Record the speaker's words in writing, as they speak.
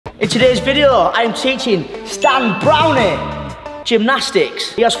In today's video, I am teaching Stan Browney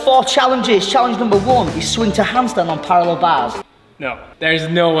gymnastics. He has 4 challenges. Challenge number 1 is swing to handstand on parallel bars. No, there's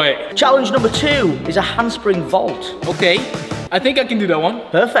no way. Challenge number 2 is a handspring vault. Okay, I think I can do that one.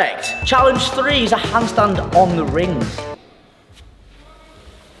 Perfect. Challenge 3 is a handstand on the rings.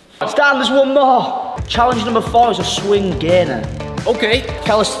 Stan, there's one more. Challenge number 4 is a swing gainer. Okay.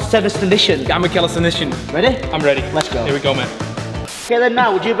 Calisthenics. I'm a calisthenics. Ready? I'm ready. Let's go. Here we go, man. Okay then,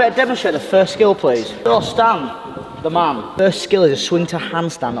 now would you better demonstrate the first skill, please? So Stan, the man. First skill is a swing to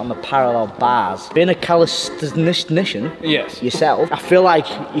handstand on the parallel bars. Being a calisthenics Yes. yourself, I feel like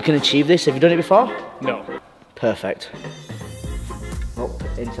you can achieve this. Have you done it before? No. Perfect. Up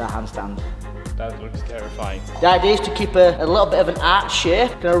into the handstand. That looks terrifying. The idea is to keep a little bit of an arch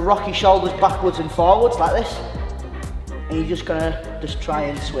shape. Gonna rock your shoulders backwards and forwards like this. And you're just gonna try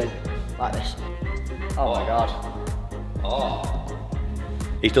and swing like this. Oh my God. Oh.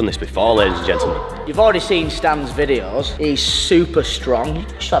 He's done this before, ladies and gentlemen. You've already seen Stan's videos. He's super strong.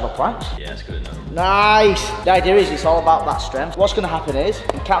 Straddle planks. Yeah, that's good enough. Nice. The idea is it's all about that strength. What's gonna happen is,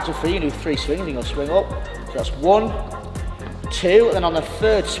 you count to 3, you do 3 swings, you're gonna swing up. So that's 1, 2, and then on the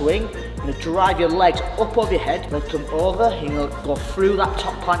 3rd swing, you're gonna drive your legs up over your head, then come over, you're gonna go through that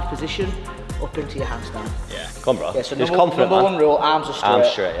top plank position, up into your handstand. Yeah, come on, bro. Yeah, so just number confident, man. 1 rule, arms are straight. Arms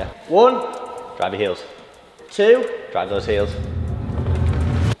straight, yeah. 1, Drive your heels. 2. Drive those heels.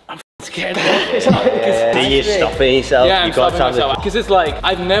 Scared. Yeah. You're stopping yourself. Yeah, I'm You've got stopping time myself. Because it's like,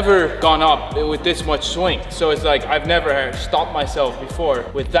 I've never gone up with this much swing. So it's like, I've never stopped myself before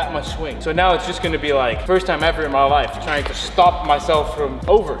with that much swing. So now it's just gonna be like, first time ever in my life, trying to stop myself from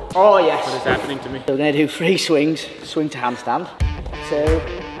over. Oh yes. What is happening to me? So we're gonna do 3 swings. Swing to handstand. 2.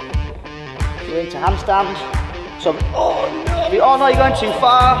 Swing to handstand. So, oh no, you're going too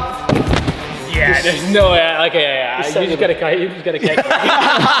far. Yeah, there's no way. Okay, yeah. You just gotta catch.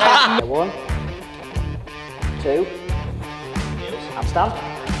 1, 2, handstand.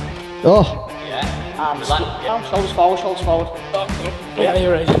 Oh. Yeah. Arms down, shoulders forward, shoulders forward. Yeah,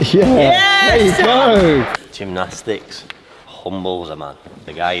 you're right. Yeah. Yes! There you go. Gymnastics humbles a man.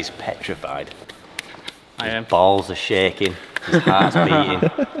 The guy is petrified. I am. Balls are shaking. His heart's beating.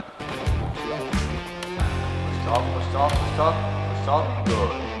 Stop.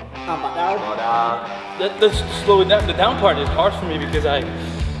 Good. And back down. Slow down. The slow down. The down part is hard for me because I.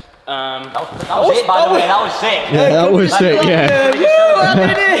 That was it, by the way. That was sick. Yeah, that was sick, yeah.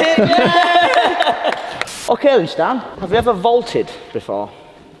 Okay then, Stan. Have you ever vaulted before?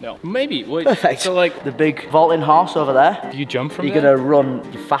 No. Maybe. Wait. Perfect. So like, the big vaulting horse over there. do you jump from You're there? gonna run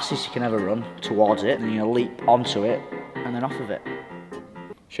the fastest you can ever run towards it, and you're gonna leap onto it, and then off of it.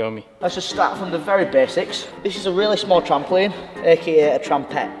 Show me. Let's just start from the very basics. This is a really small trampoline, aka a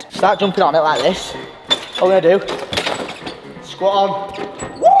trampette. Start jumping on it like this. What we're gonna do, squat on.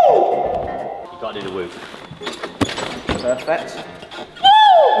 Woo! You gotta do the whoop. Perfect.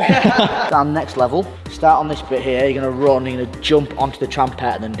 Woo! Down next level, start on this bit here, you're gonna run, you're gonna jump onto the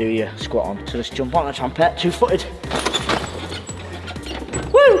trampette and then do your squat on. So just jump on the trampette, 2-footed.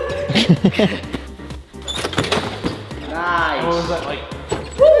 Woo! Nice. What was that like?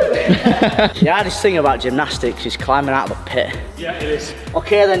 The hardest thing about gymnastics is climbing out of the pit. Yeah, it is.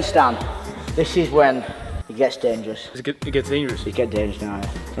 Okay then, Stan. This is when it gets dangerous. It gets dangerous. You get dangerous now.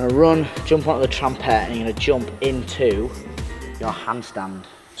 You're gonna run, jump onto the trampette, and you're gonna jump into your handstand.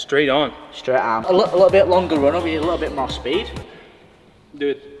 Straight on. Straight arm. A little bit longer run up, you need a little bit more speed. Do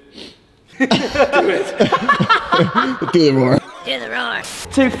it. Do the roar.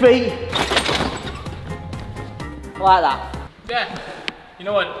 2 feet. Like that. Yeah. You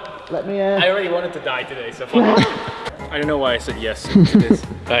know what? Let me I already wanted to die today, so fuck. I don't know why I said yes to this.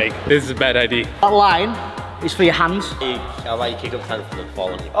 Like, this is a bad idea. That line is for your hands. How about you kick up time for the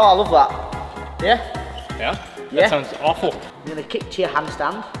fall on you? Oh, I love that. Yeah? Yeah? Yeah. That sounds awful. You're gonna kick to your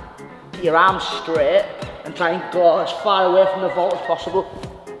handstand, keep your arms straight, and try and go as far away from the vault as possible.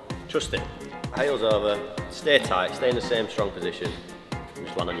 Trust it. Heels over. Stay tight. Stay in the same strong position.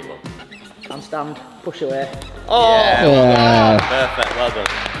 Just land on your bum. Handstand, push away. Oh! Yeah, Yeah. Perfect. Well done.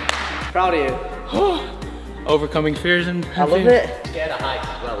 Proud of you. Overcoming fears and I love it. Scared of heights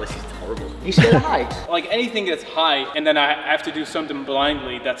as well. This is horrible. You scared of heights? Like anything that's high and then I have to do something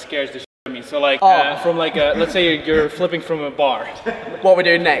blindly that scares the shit out of me. So like, from like, let's say you're flipping from a bar. What we're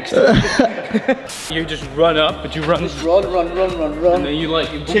doing next? You just run up, but you run. Just run. And then you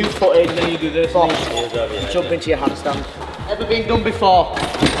like, you 2-footed, and then you do this. box, Heels over your head. jump into your handstand. Ever been done before?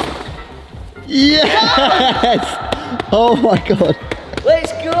 Yes! Oh my God.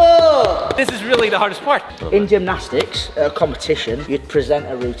 Let's go! This is really the hardest part. In gymnastics, at a competition, you'd present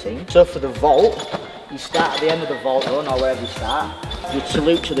a routine. So for the vault, you start at the end of the vault run or wherever you start, you'd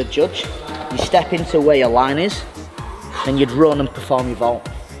salute to the judge, you step into where your line is, then you'd run and perform your vault.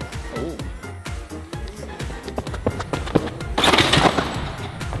 Ooh.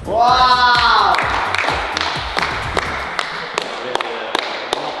 Wow!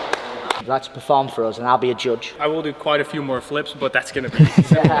 You'd like to perform for us and I'll be a judge. I will do quite a few more flips, but that's gonna be To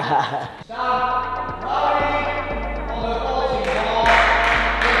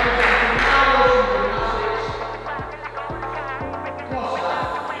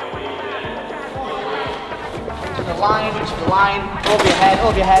the line, over your head,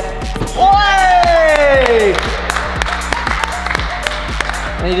 over your head. Way!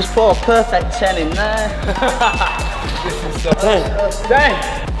 And you just put a perfect 10 in there. This is so dang!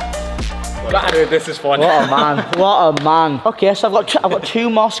 This is fun. What a man, what a man. Okay, so I've got two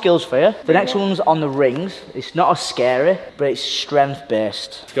more skills for you. The next one's on the rings. It's not as scary, but it's strength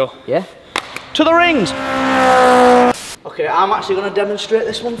based. Let's go. Yeah? To the rings! Okay, I'm actually going to demonstrate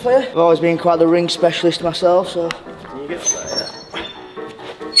this one for you. I've always been quite the ring specialist myself, so. Can you get that?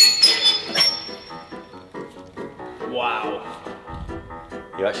 Wow.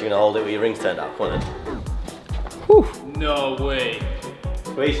 You're actually going to hold it with your rings turned out? Come on then. Whew. No way.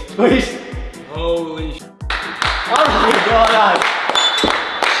 Squeeze, squeeze. Holy sh**. Alright, alright.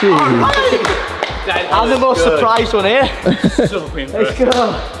 I'm the most surprised one here. So Let's impressive.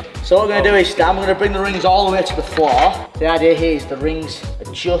 go. So what we're going to do is, Stan, we're going to bring the rings all the way to the floor. The idea here is the rings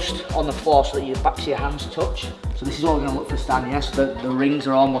are just on the floor so that your backs of your hands touch. So this is what we're going to look for, Stan, yes? The rings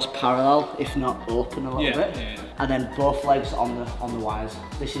are almost parallel, if not open a little bit. Yeah. And then both legs on the wires.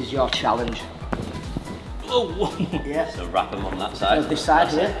 This is your challenge. Oh, Yeah. So wrap them on that side. So this side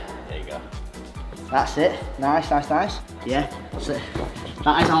That's here. it. There you go. That's it. Nice, nice, nice. Yeah, that's it.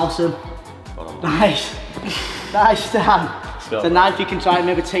 That is awesome. Nice. Nice, Stan. It's a knife you can try and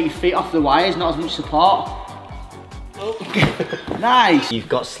maybe take your feet off the wires, not as much support. Nice. You've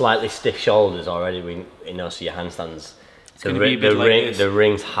got slightly stiff shoulders already, you know, so your handstands. The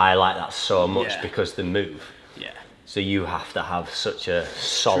rings highlight that so much because they move. Yeah. So you have to have such a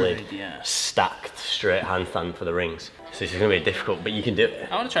solid, stacked, straight handstand for the rings. So it's going to be difficult, but you can do it.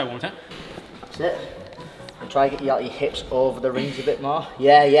 I want to try one more time. That's it. And try to get your hips over the rings a bit more.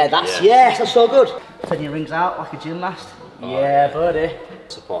 Yeah, that's so good. Turn your rings out like a gymnast. Yeah, buddy.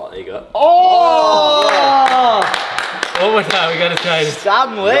 Support, there you go. Oh! One more time, we got to try this.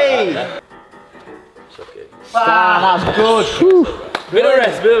 Stanley! Suck it. That's good. Bit of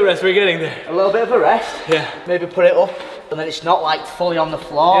rest, we're getting there. A little bit of a rest. Yeah. Maybe put it up, and then it's not like fully on the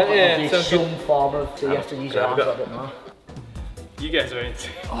floor, but there'll be sounds some form of, so you have to use your arms a bit more. You guys are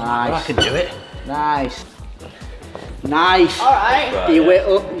insane. Nice. I can do it. Nice. Nice. Alright. Get your weight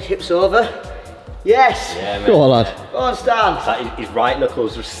up, your hips over. Yes. Yeah, mate. Go on, lad. Go on, Stan. Like his right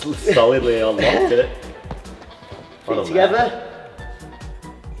knuckles are solidly on lock to it. Feet together.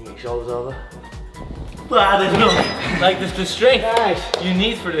 Your shoulders over. Wow, there's no, like the strength Nice. you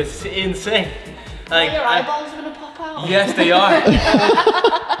need for this is insane. Like, Your eyeballs are gonna pop out. yes, they are.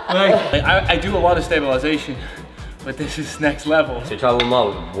 I do a lot of stabilization, but this is next level. So try one more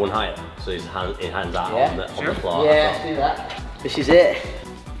with one higher. So his hands out on the floor. Yeah, let's do that. This is it.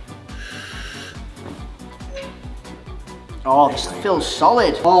 Oh, this feels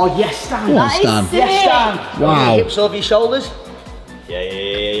solid. Oh, yes, Stan. Go on, Stan. Yes, Stan. Wow. Your hips over your shoulders.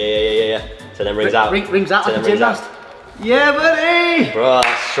 Yeah. So then rings out. Rings out So like a then rings gymnast. out. Yeah, buddy. Bro,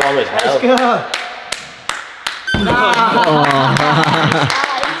 that's strong as hell. Let's go.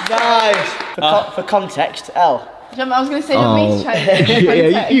 Nice. For context, L. I was going to say, don't me to try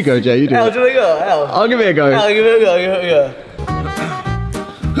and Yeah, you go, Jay, you do L, it. do we go? L. I'll give it a go. L, give it a go, give it a go.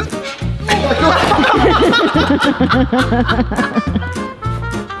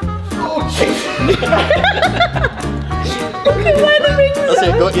 Oh, jeez. That's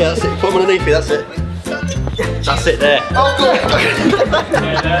it, good, yeah, that's it. Put them underneath you, that's it. That's it there. Oh, good.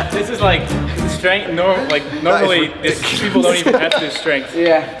 And, this is like strength. Normally, people don't even have this strength.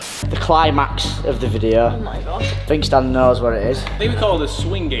 Yeah. The climax of the video. Oh my gosh. I think Stan knows what it is. I think we call it a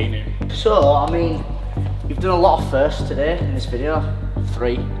swing gainer. So, I mean, you've done a lot of firsts today in this video.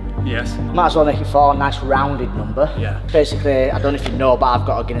 3. Yes. Might as well make it 4, a nice rounded number. Yeah. Basically, I don't know if you know, but I've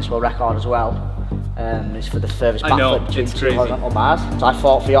got a Guinness World Record as well. It's for the furthest I know, backflip between it's 2 crazy. horizontal bars. So I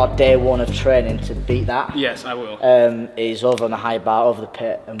thought for your day 1 of training to beat that. Yes, I will. Is over on the high bar, over the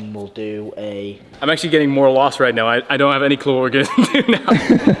pit, and we'll do a... I'm actually getting more lost right now. I don't have any clue what we're gonna do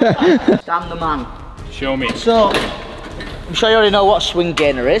now. Stan the man. Show me. So, I'm sure you already know what a swing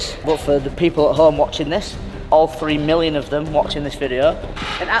gainer is, but for the people at home watching this, all 3 million of them watching this video,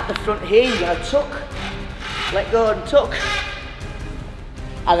 and at the front here, you're gonna tuck, let go and tuck,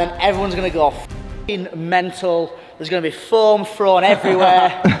 and then everyone's gonna go f***ing mental. There's going to be foam thrown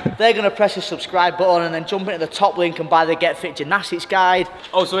everywhere. They're going to press the subscribe button and then jump into the top link and buy the Get Fit Gymnastics Guide.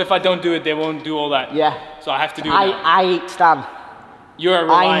 Oh, so if I don't do it, they won't do all that? Yeah. So I have to do it now. Stan. You're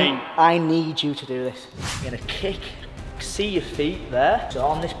relying. I need you to do this. You're going to kick, see your feet there. So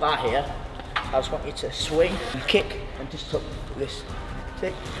on this bar here, I just want you to swing and kick and just tuck this.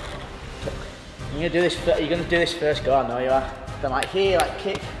 Tick, tuck. You're going to do this first, go on, I know you are. Then like here, like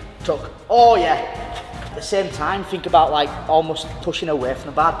kick, tuck. Oh yeah. At the same time, think about like almost pushing away from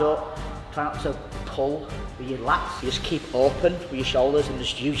the bar. Don't try not to pull with your lats. You just keep open with your shoulders and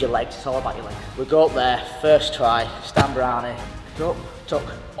just use your legs. It's all about your legs. We'll go up there, first try, Stan Browney. Tuck, tuck.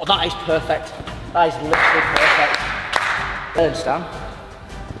 Oh, that is perfect. That is literally perfect. Turn, Stan.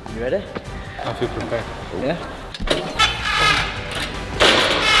 You ready? I feel prepared. Yeah.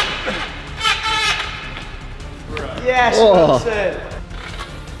 Yes, Oh. Wilson.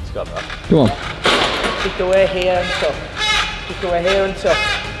 Let's go, bro. Come on. Kick away here and tuck. Kick away here and tuck.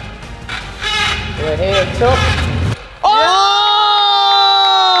 Kick away here and tuck. Oh!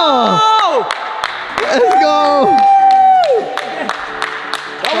 Let's go!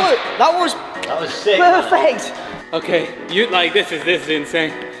 That was sick. perfect. Okay, you like this is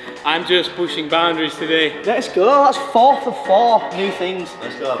insane. I'm just pushing boundaries today. Let's go. That's 4 for 4 new things.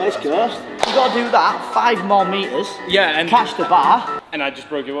 Let's go. Let's go. You got to do that 5 more meters. Yeah, and Catch the bar. And I just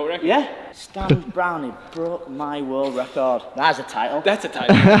broke your world record. Yeah. Stan Browney broke my world record. That's a title. That's a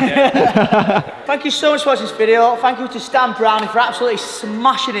title. Yeah. Thank you so much for watching this video. Thank you to Stan Browney for absolutely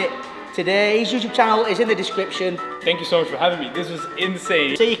smashing it today. His YouTube channel is in the description. Thank you so much for having me. This was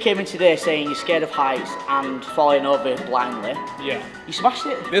insane. So you came in today saying you're scared of heights and falling over blindly. Yeah. You smashed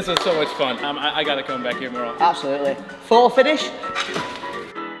it. This was so much fun. I gotta come back here more often. Absolutely. Full finish.